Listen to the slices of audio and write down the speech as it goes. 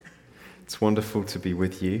It's wonderful to be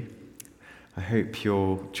with you. I hope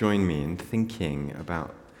you'll join me in thinking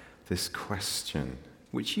about this question,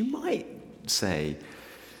 which you might say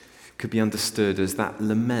could be understood as that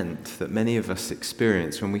lament that many of us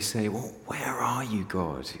experience when we say, well, where are you,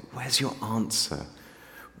 God? Where's your answer?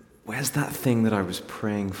 Where's that thing that I was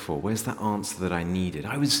praying for? Where's that answer that I needed?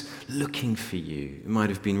 I was looking for you. It might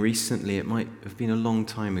have been recently. It might have been a long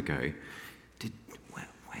time ago.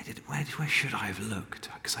 Where should I have looked?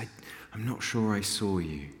 Because I'm not sure I saw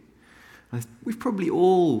you. We've probably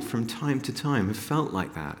all, from time to time, have felt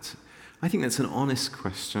like that. I think that's an honest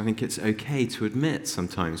question. I think it's okay to admit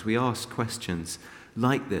sometimes we ask questions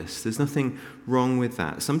like this. There's nothing wrong with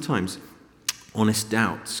that. Sometimes honest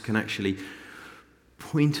doubts can actually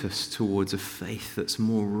point us towards a faith that's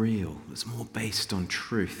more real, that's more based on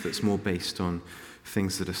truth, that's more based on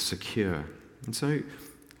things that are secure. And so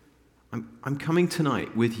I'm coming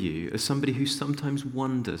tonight with you as somebody who sometimes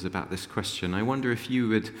wonders about this question. I wonder if you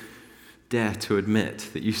would dare to admit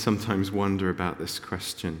that you sometimes wonder about this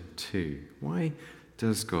question too. Why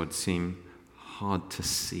does God seem hard to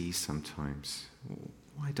see sometimes?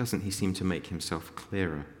 Why doesn't he seem to make himself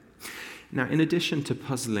clearer? Now, in addition to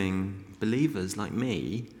puzzling believers like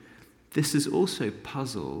me, this has also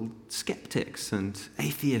puzzled skeptics and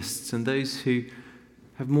atheists and those who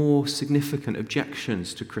have more significant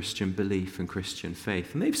objections to Christian belief and Christian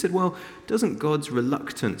faith. And they've said, well, doesn't God's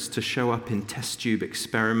reluctance to show up in test tube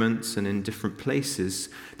experiments and in different places,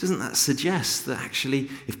 doesn't that suggest that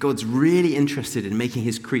actually if God's really interested in making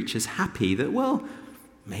his creatures happy, that, well,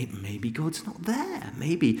 maybe God's not there.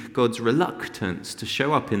 Maybe God's reluctance to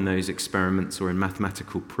show up in those experiments or in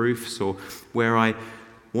mathematical proofs or where I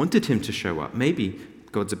wanted him to show up, maybe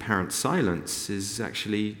God's apparent silence is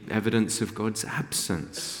actually evidence of God's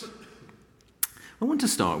absence. I want to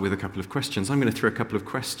start with a couple of questions. I'm going to throw a couple of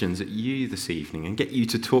questions at you this evening and get you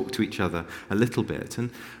to talk to each other a little bit.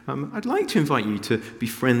 And I'd like to invite you to be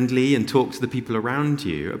friendly and talk to the people around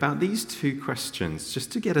you about these two questions,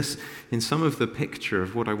 just to get us in some of the picture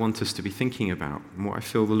of what I want us to be thinking about and what I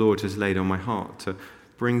feel the Lord has laid on my heart to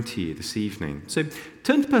bring to you this evening. So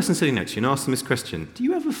turn to the person sitting next to you and ask them this question. Do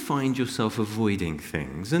you ever find yourself avoiding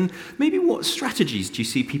things? And maybe what strategies do you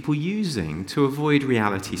see people using to avoid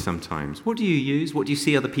reality sometimes? What do you use? What do you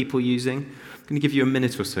see other people using? I'm going to give you a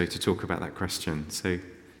minute or so to talk about that question. So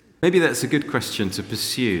maybe that's a good question to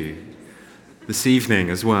pursue this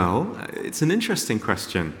evening as well. It's an interesting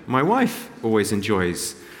question. My wife always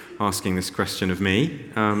enjoys asking this question of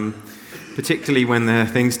me, particularly when there are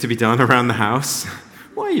things to be done around the house.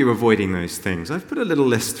 Why are you avoiding those things? I've put a little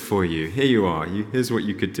list for you. Here you are. Here's what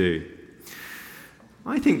you could do.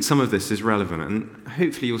 I think some of this is relevant, and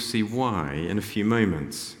hopefully you'll see why in a few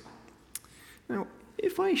moments. Now,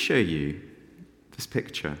 if I show you this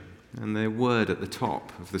picture and the word at the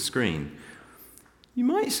top of the screen, you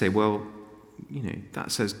might say, well,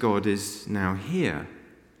 that says God is now here.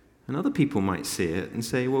 And other people might see it and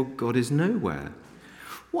say, well, God is nowhere.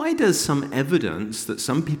 Why does some evidence that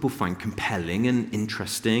some people find compelling and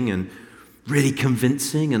interesting and really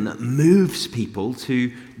convincing and that moves people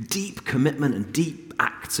to deep commitment and deep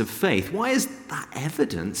acts of faith, why is that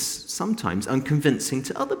evidence sometimes unconvincing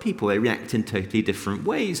to other people? They react in totally different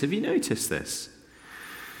ways. Have you noticed this?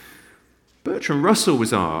 Bertrand Russell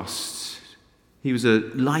was asked. He was a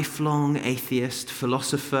lifelong atheist,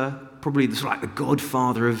 philosopher, probably like the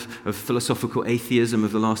godfather of philosophical atheism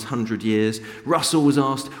of the last 100 years. Russell was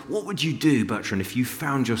asked, what would you do, Bertrand, if you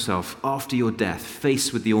found yourself after your death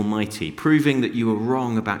faced with the Almighty, proving that you were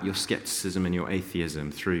wrong about your skepticism and your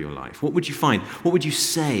atheism through your life? What would you find? What would you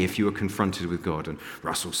say if you were confronted with God? And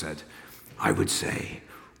Russell said, I would say,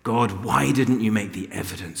 God, why didn't you make the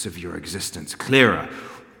evidence of your existence clearer?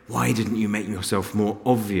 Why didn't you make yourself more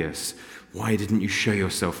obvious? Why didn't you show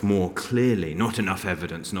yourself more clearly? Not enough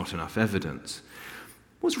evidence, not enough evidence.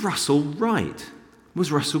 Was Russell right?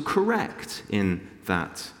 Was Russell correct in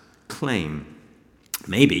that claim?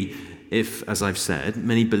 Maybe if, as I've said,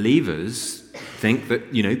 many believers think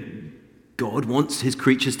that, God wants his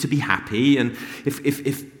creatures to be happy, and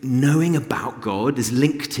if knowing about God is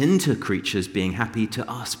linked into creatures being happy, to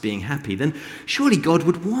us being happy, then surely God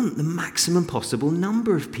would want the maximum possible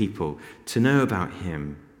number of people to know about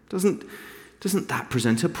him. Doesn't that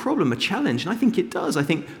present a problem, a challenge? And I think it does. I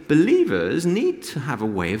think believers need to have a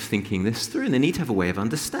way of thinking this through, and they need to have a way of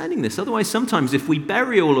understanding this. Otherwise, sometimes if we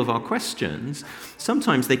bury all of our questions,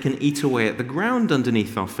 sometimes they can eat away at the ground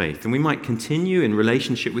underneath our faith, and we might continue in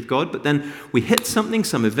relationship with God, but then we hit something,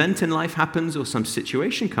 some event in life happens, or some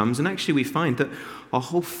situation comes, and actually we find that our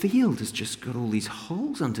whole field has just got all these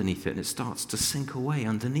holes underneath it, and it starts to sink away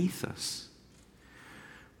underneath us.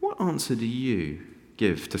 What answer do you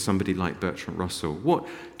give to somebody like Bertrand Russell? What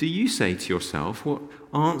do you say to yourself? What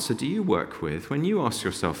answer do you work with when you ask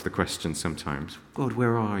yourself the question sometimes, God,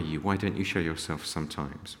 where are you? Why don't you show yourself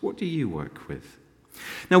sometimes? What do you work with?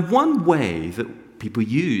 Now, one way that people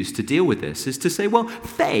use to deal with this is to say, well,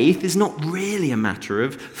 faith is not really a matter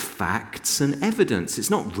of facts and evidence. It's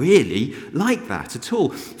not really like that at all.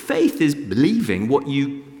 Faith is believing what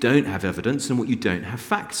you don't have evidence and what you don't have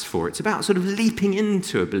facts for. It's about sort of leaping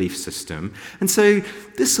into a belief system. And so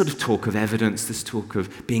this sort of talk of evidence, this talk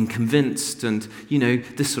of being convinced and,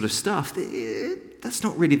 this sort of stuff, that's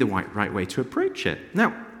not really the right way to approach it.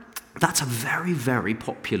 Now, that's a very, very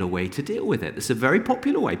popular way to deal with it. It's a very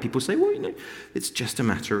popular way. People say, well, it's just a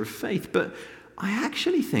matter of faith. But I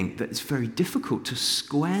actually think that it's very difficult to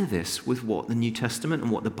square this with what the New Testament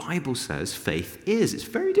and what the Bible says faith is. It's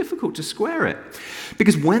very difficult to square it.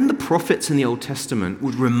 Because when the prophets in the Old Testament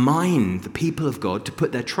would remind the people of God to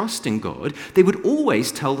put their trust in God, they would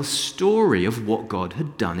always tell the story of what God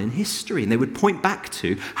had done in history. And they would point back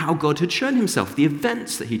to how God had shown himself, the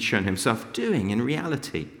events that he'd shown himself doing in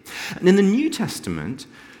reality. And in the New Testament,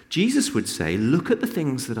 Jesus would say, look at the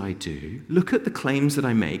things that I do, look at the claims that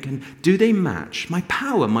I make, and do they match my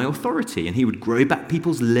power, my authority? And he would grow back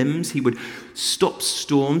people's limbs, he would stop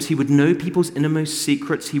storms, he would know people's innermost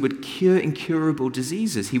secrets, he would cure incurable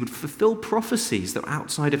diseases, he would fulfill prophecies that were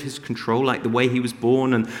outside of his control, like the way he was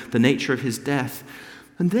born and the nature of his death.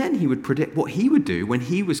 And then he would predict what he would do when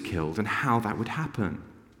he was killed and how that would happen.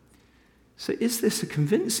 So is this a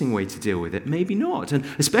convincing way to deal with it? Maybe not. And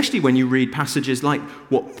especially when you read passages like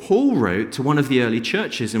what Paul wrote to one of the early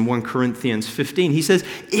churches in 1 Corinthians 15. He says,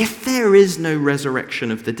 if there is no resurrection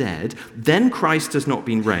of the dead, then Christ has not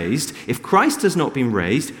been raised. If Christ has not been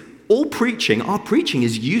raised, our preaching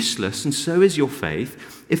is useless, and so is your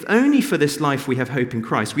faith. If only for this life we have hope in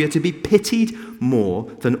Christ, we are to be pitied more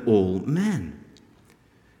than all men.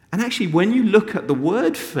 And actually, when you look at the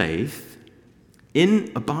word faith,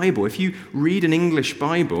 in a Bible, if you read an English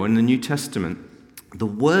Bible in the New Testament, the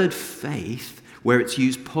word faith, where it's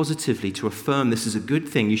used positively to affirm this is a good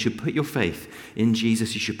thing, you should put your faith in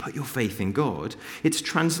Jesus, you should put your faith in God, it's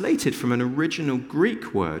translated from an original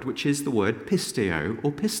Greek word, which is the word pisteo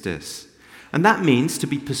or pistis. And that means to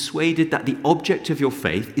be persuaded that the object of your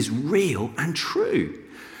faith is real and true.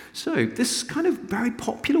 So this kind of very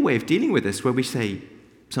popular way of dealing with this, where we say,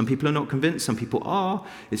 some people are not convinced, some people are.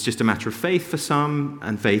 It's just a matter of faith for some,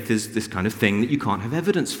 and faith is this kind of thing that you can't have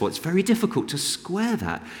evidence for. It's very difficult to square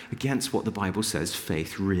that against what the Bible says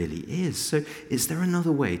faith really is. So is there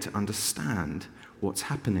another way to understand what's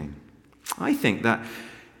happening? I think that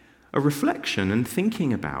a reflection and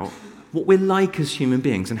thinking about what we're like as human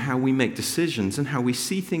beings and how we make decisions and how we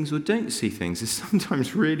see things or don't see things is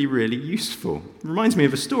sometimes really, really useful. It reminds me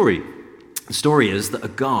of a story. The story is that a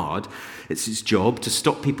guard, it's his job to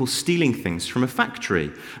stop people stealing things from a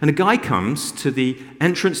factory. And a guy comes to the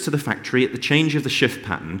entrance to the factory at the change of the shift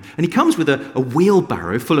pattern, and he comes with a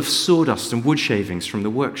wheelbarrow full of sawdust and wood shavings from the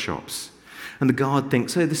workshops. And the guard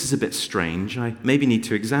thinks, oh, this is a bit strange. I maybe need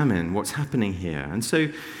to examine what's happening here. And so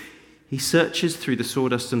he searches through the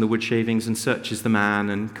sawdust and the wood shavings and searches the man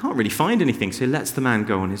and can't really find anything, so he lets the man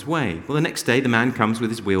go on his way. Well, the next day, the man comes with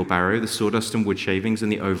his wheelbarrow, the sawdust and wood shavings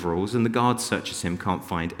and the overalls, and the guard searches him, can't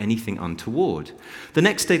find anything untoward. The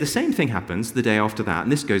next day, the same thing happens, the day after that,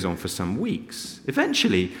 and this goes on for some weeks.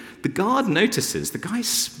 Eventually, the guard notices the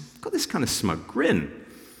guy's got this kind of smug grin.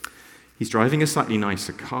 He's driving a slightly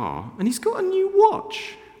nicer car, and he's got a new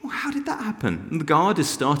watch. Well, how did that happen? And the guard is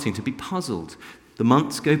starting to be puzzled. The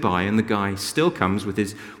months go by, and the guy still comes with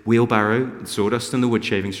his wheelbarrow, sawdust, and the wood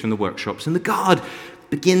shavings from the workshops, and the guard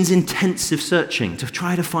begins intensive searching to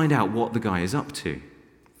try to find out what the guy is up to.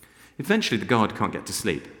 Eventually, the guard can't get to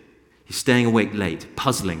sleep. He's staying awake late,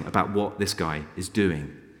 puzzling about what this guy is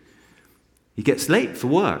doing. He gets late for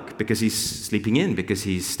work because he's sleeping in, because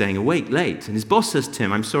he's staying awake late, and his boss says to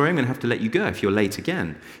him, I'm sorry, I'm going to have to let you go if you're late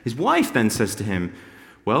again. His wife then says to him,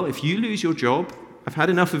 well, if you lose your job, I've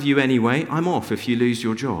had enough of you anyway, I'm off if you lose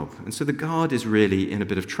your job. And so the guard is really in a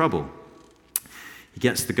bit of trouble. He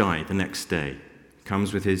gets the guy the next day,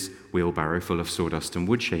 comes with his wheelbarrow full of sawdust and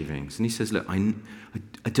wood shavings, and he says, look, I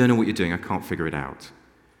don't know what you're doing, I can't figure it out.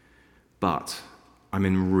 But I'm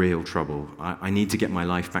in real trouble. I need to get my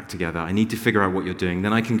life back together. I need to figure out what you're doing.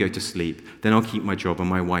 Then I can go to sleep. Then I'll keep my job and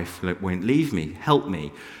my wife won't leave me. Help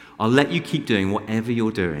me. I'll let you keep doing whatever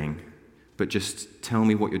you're doing, but just tell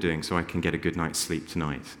me what you're doing so I can get a good night's sleep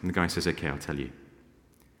tonight. And the guy says, okay, I'll tell you.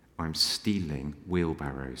 I'm stealing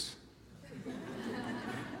wheelbarrows.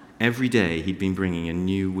 Every day he'd been bringing a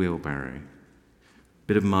new wheelbarrow,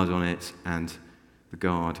 bit of mud on it, and the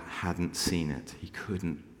guard hadn't seen it. He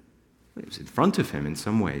couldn't It was in front of him in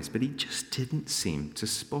some ways, but he just didn't seem to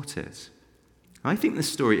spot it. I think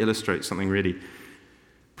this story illustrates something really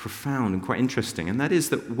profound and quite interesting, and that is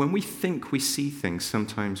that when we think we see things,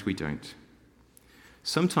 sometimes we don't.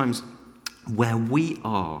 Sometimes where we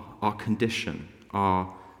are, our condition,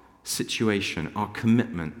 our situation, our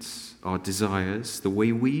commitments, our desires, the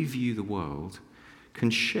way we view the world, can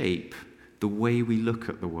shape the way we look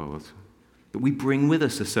at the world. That we bring with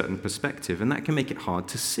us a certain perspective, and that can make it hard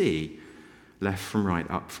to see left from right,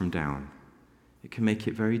 up from down. It can make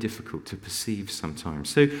it very difficult to perceive sometimes.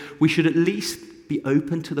 So we should at least be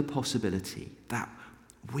open to the possibility that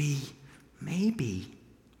we may be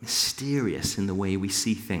mysterious in the way we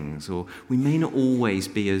see things, or we may not always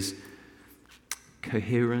be as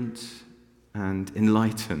coherent and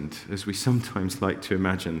enlightened as we sometimes like to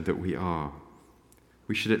imagine that we are.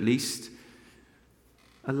 We should at least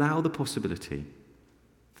allow the possibility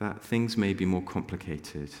that things may be more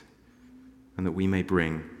complicated and that we may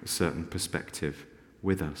bring a certain perspective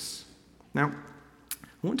with us. Now,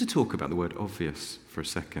 I want to talk about the word obvious for a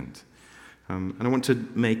second. And I want to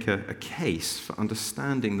make a case for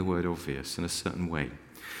understanding the word obvious in a certain way.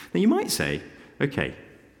 Now, you might say, okay,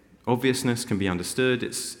 obviousness can be understood,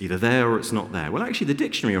 it's either there or it's not there. Well, actually, the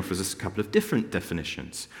dictionary offers us a couple of different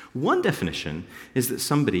definitions. One definition is that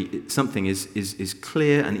something is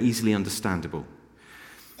clear and easily understandable.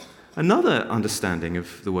 Another understanding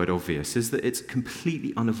of the word obvious is that it's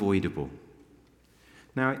completely unavoidable.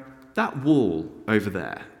 Now, that wall over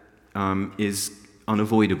there is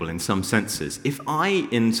unavoidable in some senses. If I,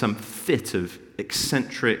 in some fit of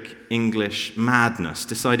eccentric English madness,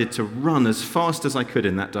 decided to run as fast as I could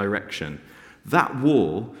in that direction, that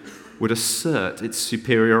wall would assert its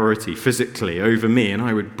superiority physically over me, and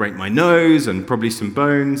I would break my nose and probably some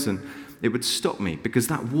bones, and it would stop me because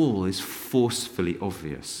that wall is forcefully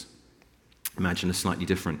obvious. Imagine a slightly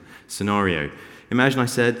different scenario. Imagine I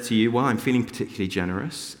said to you, well, I'm feeling particularly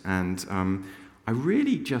generous, and I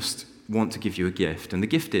really just want to give you a gift. And the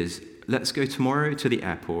gift is, let's go tomorrow to the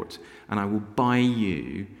airport, and I will buy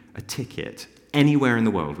you a ticket anywhere in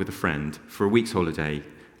the world with a friend for a week's holiday,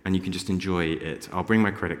 and you can just enjoy it. I'll bring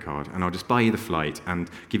my credit card, and I'll just buy you the flight and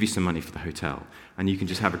give you some money for the hotel. And you can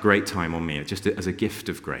just have a great time on me, just as a gift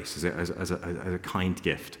of grace, as a kind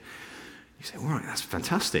gift. You say, all right, that's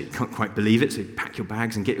fantastic. You can't quite believe it, so you pack your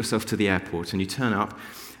bags and get yourself to the airport, and you turn up,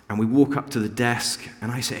 and we walk up to the desk,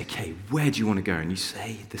 and I say, okay, where do you want to go? And you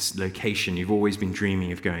say this location, you've always been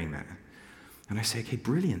dreaming of going there. And I say, okay,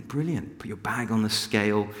 brilliant. Put your bag on the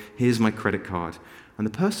scale, here's my credit card. And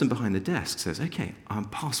the person behind the desk says, okay,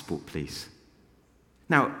 passport, please.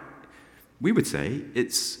 Now, we would say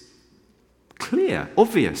it's clear,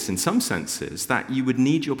 obvious in some senses, that you would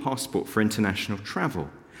need your passport for international travel.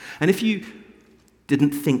 And if you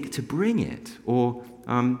didn't think to bring it, or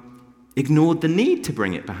ignored the need to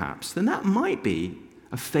bring it perhaps, then that might be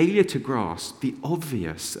a failure to grasp the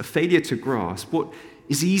obvious, a failure to grasp what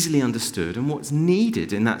is easily understood and what's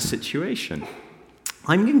needed in that situation.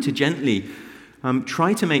 I'm going to gently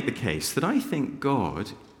try to make the case that I think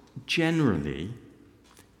God generally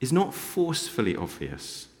is not forcefully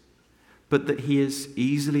obvious, but that he is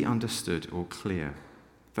easily understood or clear,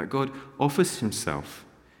 that God offers himself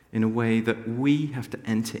in a way that we have to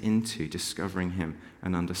enter into discovering him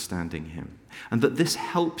and understanding him. And that this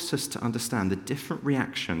helps us to understand the different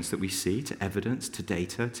reactions that we see to evidence, to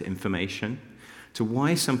data, to information, to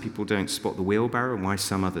why some people don't spot the wheelbarrow and why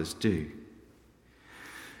some others do.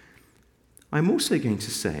 I'm also going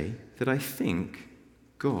to say that I think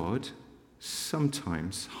God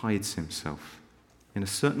sometimes hides himself in a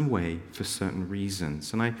certain way for certain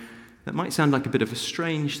reasons. And that might sound like a bit of a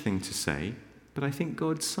strange thing to say, but I think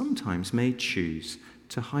God sometimes may choose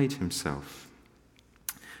to hide himself.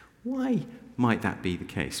 Why might that be the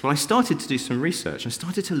case? Well, I started to do some research. I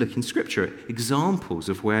started to look in Scripture at examples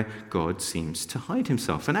of where God seems to hide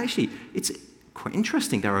himself. And actually, it's quite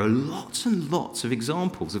interesting. There are lots and lots of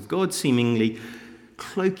examples of God seemingly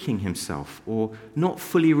cloaking himself, or not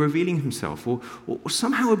fully revealing himself, or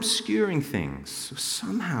somehow obscuring things, or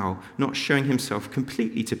somehow not showing himself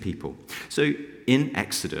completely to people. So in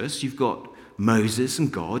Exodus, you've got Moses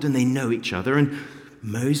and God, and they know each other, and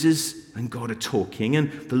Moses and God are talking,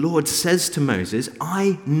 and the Lord says to Moses,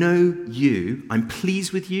 I know you, I'm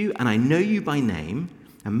pleased with you, and I know you by name.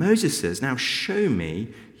 And Moses says, now show me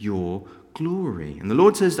your glory. And the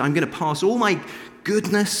Lord says, I'm going to pass all my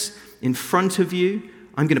goodness in front of you.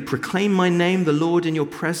 I'm going to proclaim my name, the Lord, in your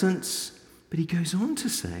presence. But he goes on to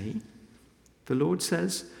say, the Lord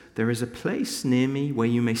says, there is a place near me where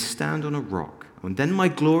you may stand on a rock. And then my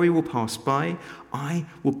glory will pass by. I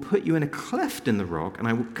will put you in a cleft in the rock, and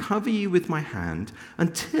I will cover you with my hand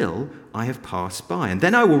until I have passed by. And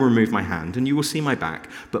then I will remove my hand, and you will see my back,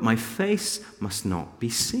 but my face must not be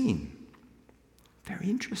seen. Very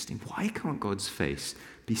interesting. Why can't God's face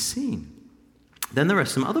be seen? Then there are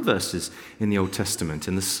some other verses in the Old Testament,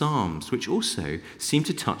 in the Psalms, which also seem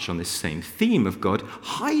to touch on this same theme of God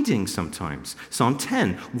hiding sometimes. Psalm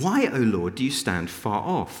 10, why, O Lord, do you stand far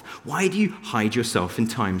off? Why do you hide yourself in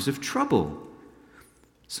times of trouble?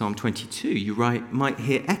 Psalm 22, you might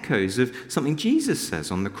hear echoes of something Jesus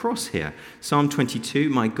says on the cross here. Psalm 22,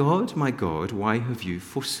 my God, why have you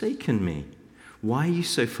forsaken me? Why are you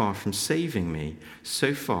so far from saving me,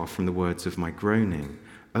 so far from the words of my groaning?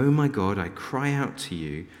 Oh my God, I cry out to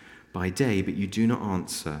you by day, but you do not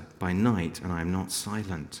answer, by night, and I am not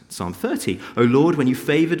silent. Psalm 30, O Lord, when you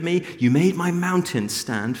favored me, you made my mountain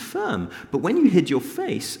stand firm. But when you hid your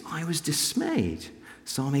face, I was dismayed.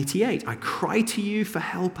 Psalm 88, I cry to you for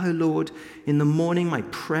help, O Lord. In the morning my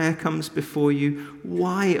prayer comes before you.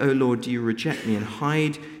 Why, O Lord, do you reject me and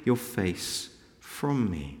hide your face from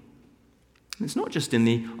me? It's not just in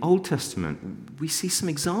the Old Testament. We see some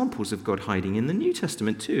examples of God hiding in the New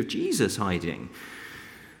Testament too, of Jesus hiding.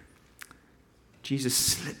 Jesus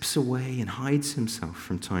slips away and hides himself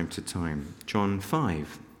from time to time. John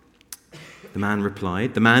 5. The man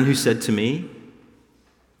replied, the man who said to me,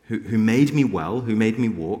 who made me well, who made me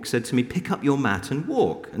walk, said to me, pick up your mat and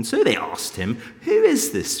walk. And so they asked him, who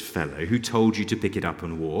is this fellow who told you to pick it up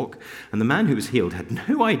and walk? And the man who was healed had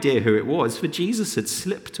no idea who it was, for Jesus had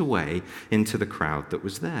slipped away into the crowd that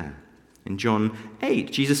was there. In John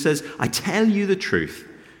 8, Jesus says, I tell you the truth.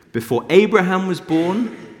 Before Abraham was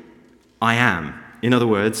born, I am. In other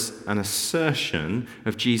words, an assertion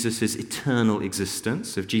of Jesus' eternal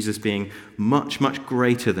existence, of Jesus being much, much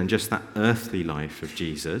greater than just that earthly life of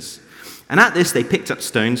Jesus. And at this, they picked up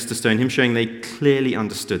stones to stone him, showing they clearly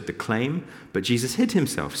understood the claim, but Jesus hid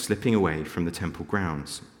himself, slipping away from the temple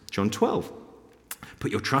grounds. John 12.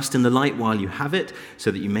 Put your trust in the light while you have it,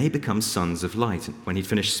 so that you may become sons of light. And when he'd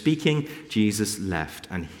finished speaking, Jesus left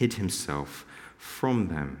and hid himself from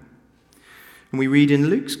them. And we read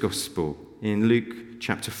in Luke's Gospel, in Luke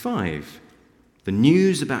chapter 5, the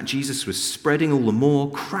news about Jesus was spreading all the more.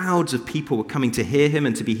 Crowds of people were coming to hear him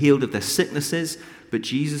and to be healed of their sicknesses, but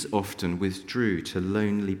Jesus often withdrew to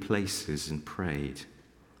lonely places and prayed.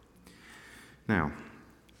 Now,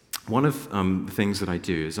 one of the things that I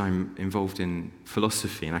do is I'm involved in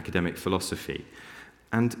philosophy and academic philosophy.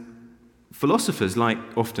 And philosophers like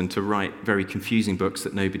often to write very confusing books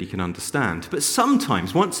that nobody can understand. But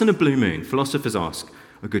sometimes, once in a blue moon, philosophers ask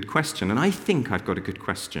a good question. And I think I've got a good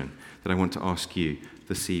question that I want to ask you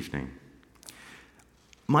this evening.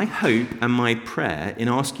 My hope and my prayer in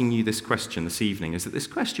asking you this question this evening is that this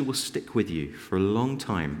question will stick with you for a long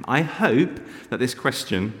time. I hope that this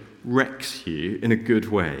question wrecks you in a good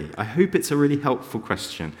way. I hope it's a really helpful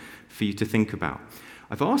question for you to think about.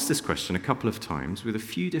 I've asked this question a couple of times with a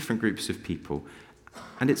few different groups of people,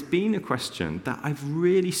 and it's been a question that I've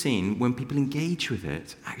really seen when people engage with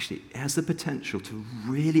it, actually it has the potential to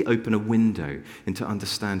really open a window into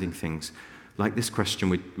understanding things like this question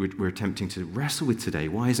we're attempting to wrestle with today.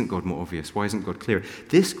 Why isn't God more obvious? Why isn't God clearer?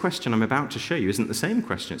 This question I'm about to show you isn't the same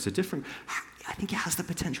question. It's a different. I think it has the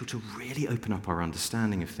potential to really open up our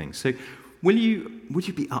understanding of things. So would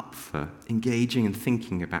you be up for engaging and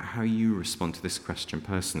thinking about how you respond to this question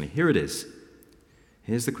personally? Here it is.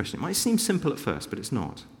 Here's the question. It might seem simple at first, but it's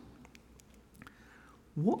not.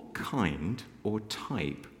 What kind or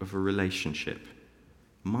type of a relationship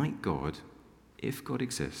might God, if God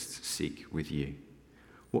exists, seek with you?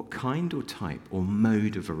 What kind or type or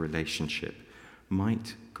mode of a relationship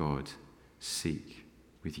might God seek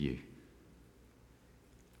with you?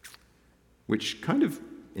 Which kind of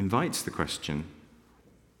invites the question,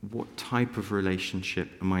 what type of relationship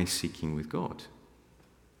am I seeking with God?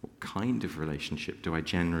 What kind of relationship do I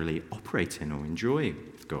generally operate in or enjoy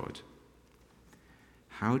with God?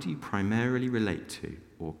 How do you primarily relate to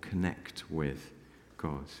or connect with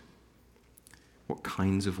God? What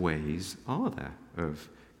kinds of ways are there of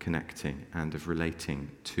connecting and of relating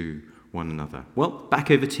to one another? Well, back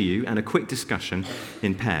over to you and a quick discussion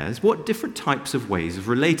in pairs. What different types of ways of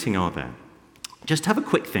relating are there? Just have a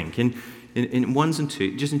quick think in ones and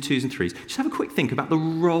twos, just in twos and threes. Just have a quick think about the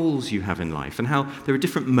roles you have in life and how there are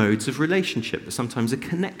different modes of relationship that sometimes are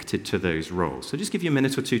connected to those roles. So just give you a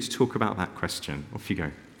minute or two to talk about that question. Off you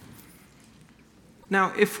go.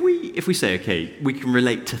 Now, if we say, okay, we can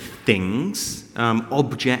relate to things,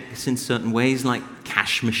 objects in certain ways, like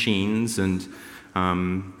cash machines and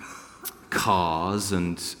cars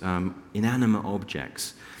and inanimate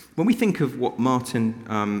objects, When we think of what Martin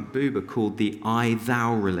Buber called the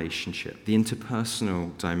I-thou relationship, the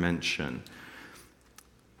interpersonal dimension,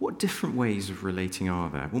 what different ways of relating are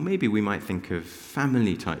there? Well, maybe we might think of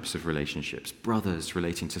family types of relationships, brothers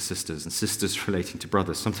relating to sisters and sisters relating to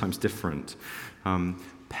brothers, sometimes different,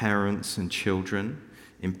 parents and children,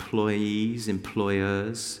 employees,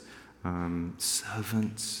 employers,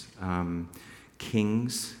 servants,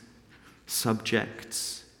 kings,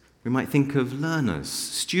 subjects. We might think of learners,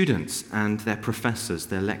 students and their professors,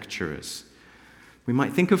 their lecturers. We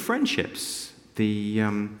might think of friendships, the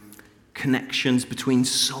connections between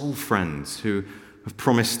soul friends who have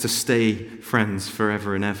promised to stay friends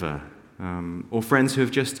forever and ever, or friends who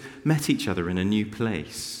have just met each other in a new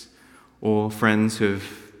place, or friends who have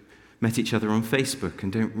met each other on Facebook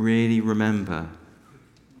and don't really remember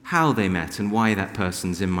how they met and why that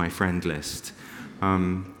person's in my friend list,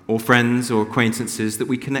 or friends or acquaintances that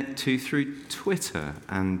we connect to through Twitter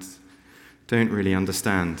and don't really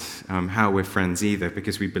understand how we're friends either,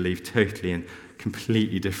 because we believe totally in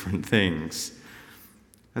completely different things.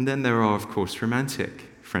 And then there are, of course, romantic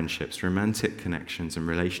friendships, romantic connections and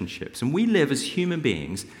relationships. And we live as human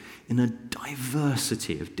beings in a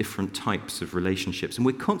diversity of different types of relationships, and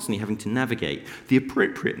we're constantly having to navigate the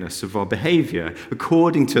appropriateness of our behavior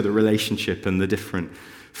according to the relationship and the different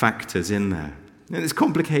factors in there. And it's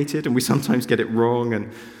complicated, and we sometimes get it wrong,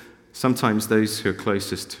 and sometimes those who are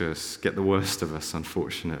closest to us get the worst of us,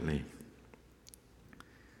 unfortunately.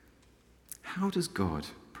 How does God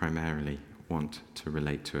primarily want to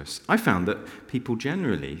relate to us? I found that people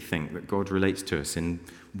generally think that God relates to us in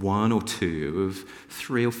one or two of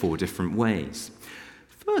 3 or 4 different ways.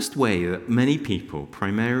 First way that many people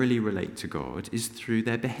primarily relate to God is through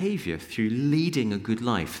their behavior, through leading a good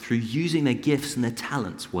life, through using their gifts and their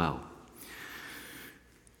talents well.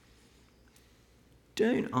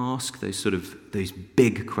 Don't ask those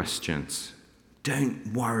big questions.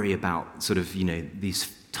 Don't worry about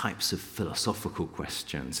these types of philosophical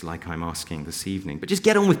questions like I'm asking this evening, but just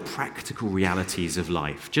get on with practical realities of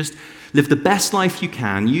life. Just live the best life you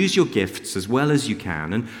can, use your gifts as well as you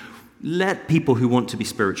can, and let people who want to be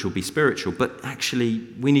spiritual, but actually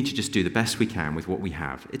we need to just do the best we can with what we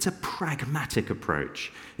have. It's a pragmatic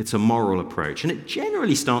approach. It's a moral approach, and it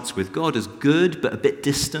generally starts with God as good but a bit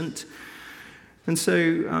distant. And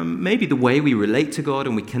so maybe the way we relate to God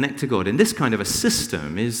and we connect to God in this kind of a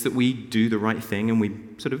system is that we do the right thing and we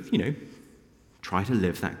try to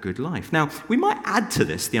live that good life. Now, we might add to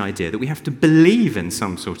this the idea that we have to believe in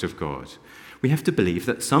some sort of God. We have to believe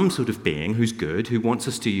that some sort of being who's good, who wants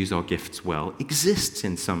us to use our gifts well, exists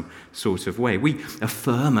in some sort of way. We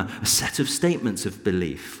affirm a set of statements of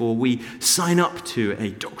belief, or we sign up to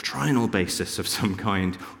a doctrinal basis of some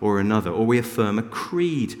kind or another, or we affirm a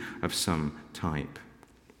creed of some type.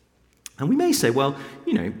 And we may say, well,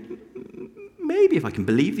 maybe if I can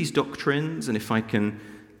believe these doctrines and if I can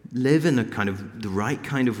live in the right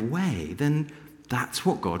kind of way, then that's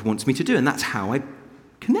what God wants me to do, and that's how I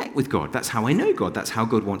connect with God. That's how I know God. That's how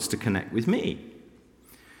God wants to connect with me.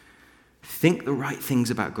 Think the right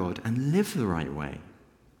things about God and live the right way.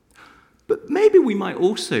 But maybe we might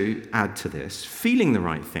also add to this feeling the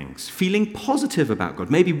right things, feeling positive about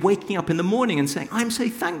God, maybe waking up in the morning and saying, I'm so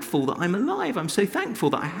thankful that I'm alive. I'm so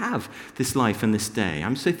thankful that I have this life and this day.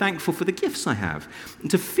 I'm so thankful for the gifts I have.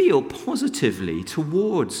 And to feel positively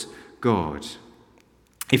towards God.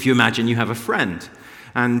 If you imagine you have a friend,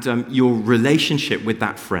 and your relationship with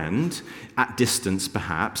that friend, at distance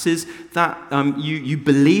perhaps, is that you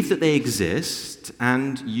believe that they exist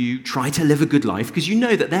and you try to live a good life because you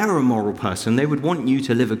know that they're a moral person. They would want you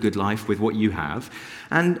to live a good life with what you have.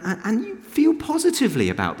 And you feel positively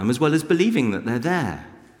about them as well as believing that they're there.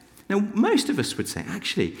 Now, most of us would say,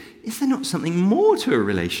 actually, is there not something more to a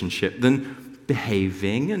relationship than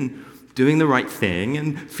behaving and doing the right thing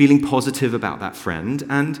and feeling positive about that friend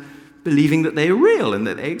and believing that they are real and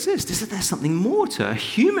that they exist? Is there something more to a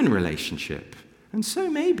human relationship? And so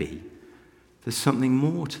maybe there's something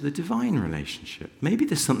more to the divine relationship. Maybe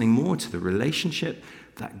there's something more to the relationship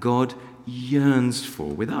that God yearns for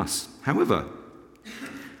with us. However,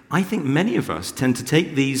 I think many of us tend to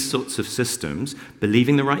take these sorts of systems,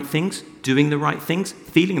 believing the right things, doing the right things,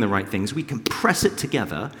 feeling the right things, we compress it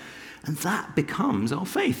together, and that becomes our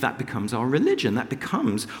faith, that becomes our religion, that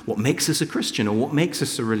becomes what makes us a Christian or what makes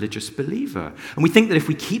us a religious believer. And we think that if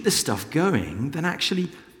we keep this stuff going, then actually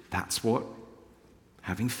that's what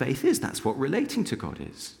having faith is, that's what relating to God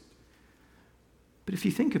is. But if you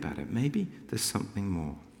think about it, maybe there's something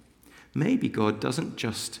more. Maybe God doesn't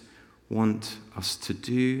just want us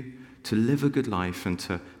to live a good life and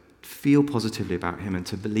to feel positively about him and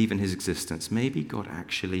to believe in his existence. Maybe God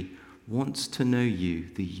actually wants to know you,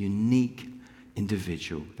 the unique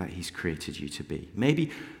individual that he's created you to be.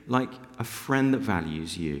 Maybe like a friend that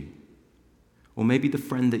values you, or maybe the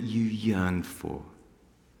friend that you yearn for.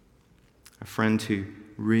 A friend who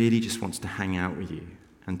really just wants to hang out with you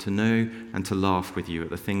and to know and to laugh with you at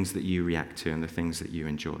the things that you react to and the things that you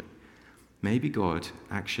enjoy. Maybe God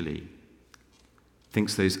actually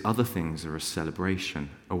thinks those other things are a celebration,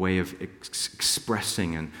 a way of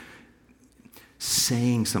expressing and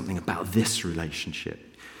saying something about this relationship.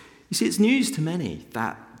 You see, it's news to many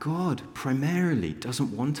that God primarily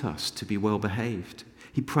doesn't want us to be well-behaved.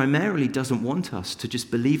 He primarily doesn't want us to just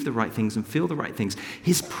believe the right things and feel the right things.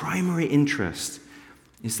 His primary interest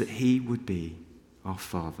is that he would be our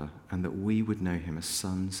Father and that we would know him as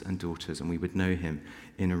sons and daughters and we would know him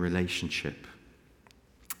in a relationship.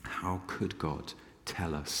 How could God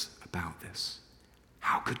tell us about this?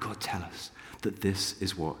 How could God tell us that this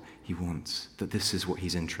is what he wants, that this is what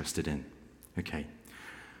he's interested in? Okay,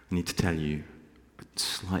 I need to tell you a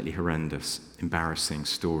slightly horrendous, embarrassing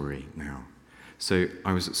story now. So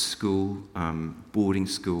I was at school, boarding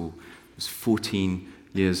school. I was 14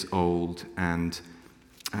 years old, and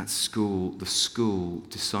at school, the school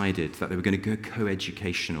decided that they were going to go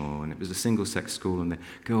co-educational, and it was a single-sex school, and the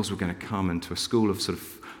girls were going to come, and to a school of sort of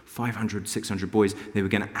 500, 600 boys, they were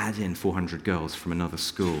going to add in 400 girls from another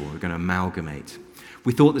school. They were going to amalgamate.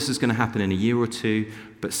 We thought this was going to happen in a year or two,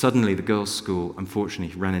 but suddenly the girls' school,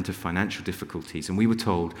 unfortunately, ran into financial difficulties, and we were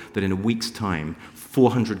told that in a week's time,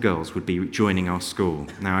 400 girls would be joining our school.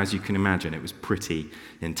 Now, as you can imagine, it was pretty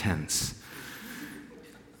intense.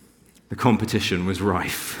 The competition was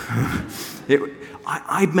rife.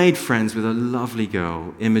 I'd made friends with a lovely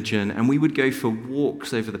girl, Imogen, and we would go for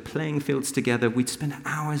walks over the playing fields together. We'd spend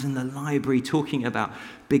hours in the library talking about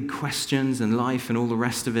big questions and life and all the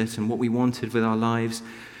rest of it and what we wanted with our lives.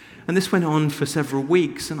 And this went on for several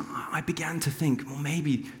weeks, and I began to think, well,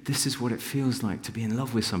 maybe this is what it feels like to be in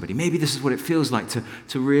love with somebody. Maybe this is what it feels like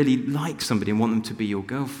to really like somebody and want them to be your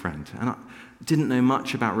girlfriend. And I didn't know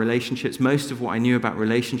much about relationships. Most of what I knew about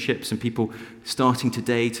relationships and people starting to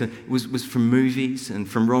date was from movies and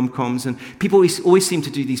from rom-coms. And people always seem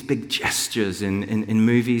to do these big gestures in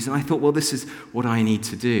movies. And I thought, well, this is what I need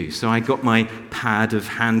to do. So I got my pad of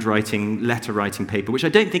handwriting, letter-writing paper, which I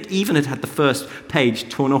don't think even had the first page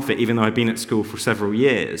torn off it, even though I'd been at school for several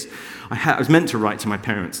years. I was meant to write to my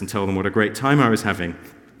parents and tell them what a great time I was having.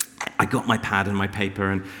 I got my pad and my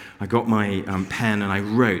paper, and I got my pen, and I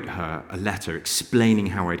wrote her a letter explaining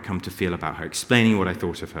how I'd come to feel about her, explaining what I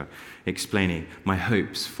thought of her, explaining my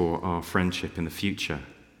hopes for our friendship in the future.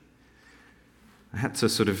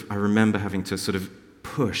 I remember having to sort of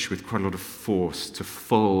push with quite a lot of force to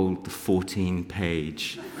fold the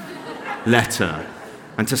 14-page letter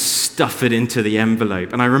and to stuff it into the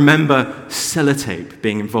envelope. And I remember sellotape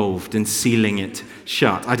being involved in sealing it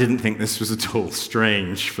shut. I didn't think this was at all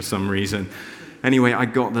strange for some reason. Anyway, I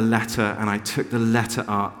got the letter and I took the letter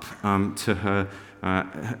up to her.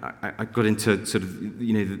 I got into sort of,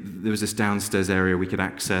 there was this downstairs area we could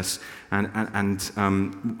access, and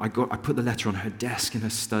I put the letter on her desk in her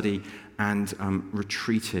study and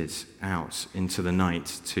retreated out into the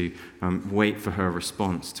night to wait for her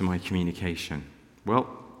response to my communication. Well,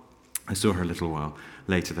 I saw her a little while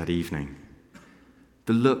later that evening.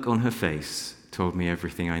 The look on her face told me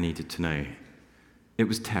everything I needed to know. It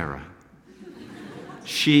was terror.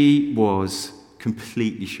 She was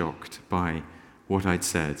completely shocked by what I'd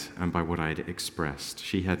said and by what I'd expressed.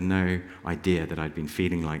 She had no idea that I'd been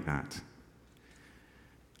feeling like that.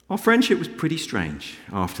 Our friendship was pretty strange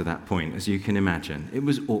after that point, as you can imagine. It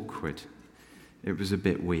was awkward. It was a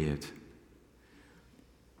bit weird.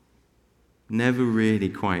 Never really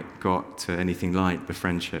quite got to anything like the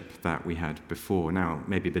friendship that we had before. Now,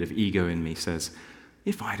 maybe a bit of ego in me says,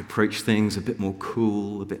 if I'd approached things a bit more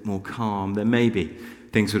cool, a bit more calm, then maybe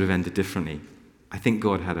things would have ended differently. I think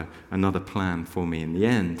God had another plan for me in the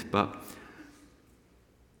end, but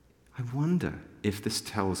I wonder if this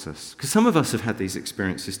tells us, because some of us have had these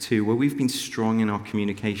experiences too, where we've been strong in our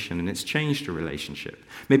communication and it's changed a relationship.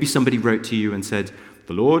 Maybe somebody wrote to you and said,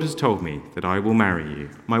 "The Lord has told me that I will marry you."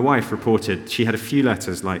 My wife reported she had a few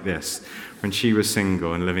letters like this when she was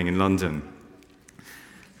single and living in London.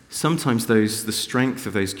 Sometimes the strength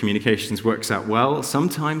of those communications works out well.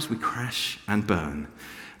 Sometimes we crash and burn,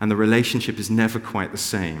 and the relationship is never quite the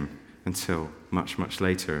same until much, much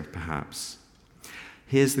later, perhaps.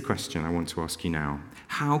 Here's the question I want to ask you now.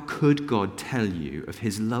 How could God tell you of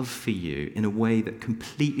his love for you in a way that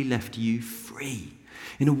completely left you free?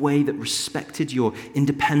 In a way that respected your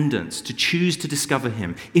independence to choose to discover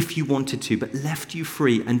him if you wanted to, but left you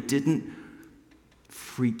free and didn't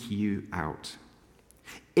freak you out?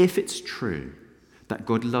 If it's true that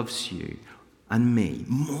God loves you and me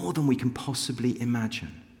more than we can possibly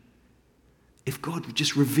imagine, if God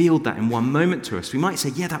just revealed that in one moment to us, we might say,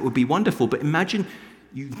 yeah, that would be wonderful. But imagine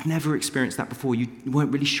you've never experienced that before. You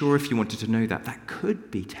weren't really sure if you wanted to know that. That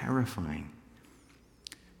could be terrifying.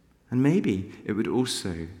 And maybe it would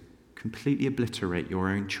also completely obliterate your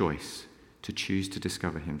own choice to choose to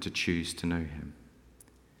discover him, to choose to know him.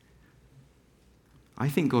 I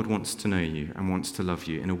think God wants to know you and wants to love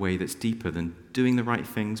you in a way that's deeper than doing the right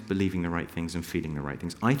things, believing the right things, and feeling the right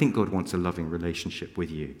things. I think God wants a loving relationship with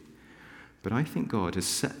you. But I think God has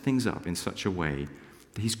set things up in such a way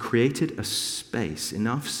that he's created a space,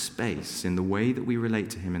 enough space in the way that we relate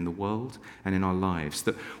to him in the world and in our lives,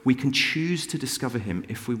 that we can choose to discover him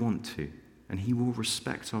if we want to, and he will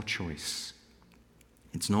respect our choice.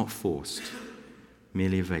 It's not forced,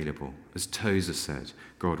 merely available. As Tozer said,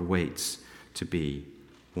 God waits to be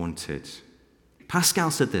wanted.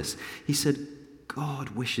 Pascal said this. He said, God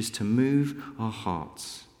wishes to move our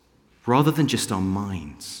hearts rather than just our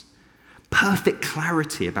minds. Perfect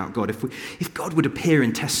clarity about God. If God would appear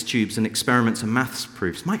in test tubes and experiments and maths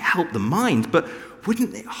proofs, might help the mind, but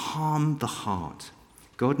wouldn't it harm the heart?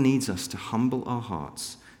 God needs us to humble our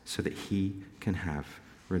hearts so that he can have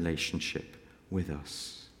relationship with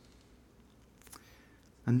us.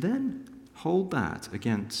 And then hold that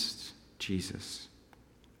against Jesus.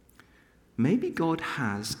 Maybe God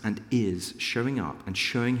has and is showing up and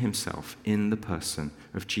showing himself in the person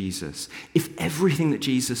of Jesus. If everything that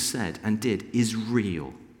Jesus said and did is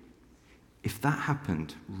real, if that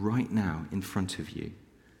happened right now in front of you,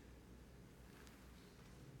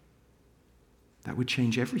 that would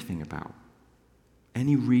change everything about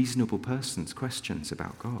any reasonable person's questions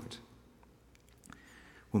about God.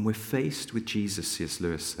 When we're faced with Jesus, C.S.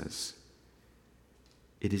 Lewis says,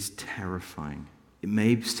 it is terrifying. It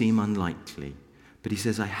may seem unlikely, but he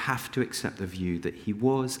says, I have to accept the view that he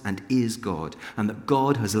was and is God, and that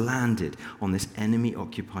God has landed on this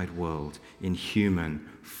enemy-occupied world in human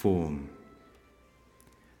form.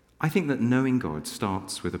 I think that knowing God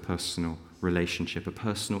starts with a personal relationship, a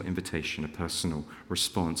personal invitation, a personal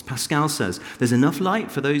response. Pascal says, there's enough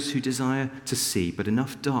light for those who desire to see, but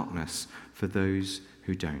enough darkness for those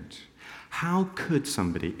who don't. How could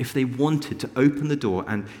somebody, if they wanted to open the door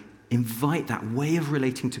and invite that way of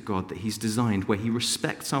relating to God that he's designed, where he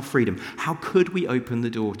respects our freedom, how could we open the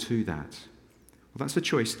door to that? Well, that's a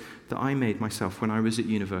choice that I made myself when I was at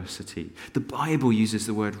university. The Bible uses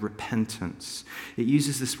the word repentance. It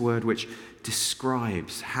uses this word which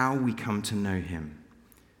describes how we come to know him.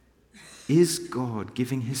 Is God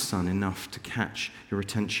giving his son enough to catch your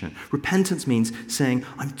attention? Repentance means saying,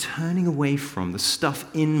 I'm turning away from the stuff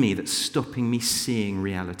in me that's stopping me seeing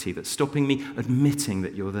reality, that's stopping me admitting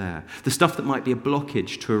that you're there, the stuff that might be a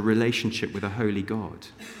blockage to a relationship with a holy God.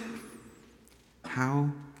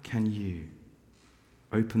 How can you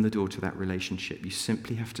open the door to that relationship? You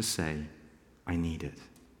simply have to say, I need it.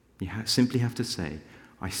 You simply have to say,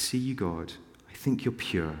 I see you, God. I think you're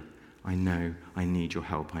pure. I know I need your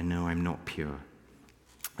help. I know I'm not pure.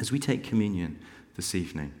 As we take communion this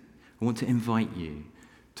evening, I want to invite you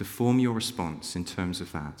to form your response in terms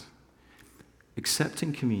of that.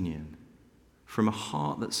 Accepting communion from a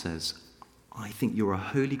heart that says, I think you're a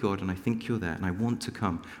holy God and I think you're there and I want to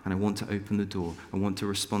come and I want to open the door. I want to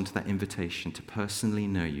respond to that invitation to personally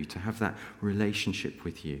know you, to have that relationship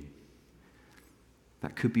with you.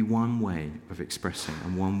 That could be one way of expressing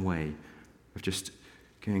and one way of just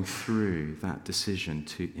going through that decision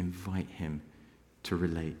to invite him to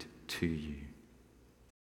relate to you.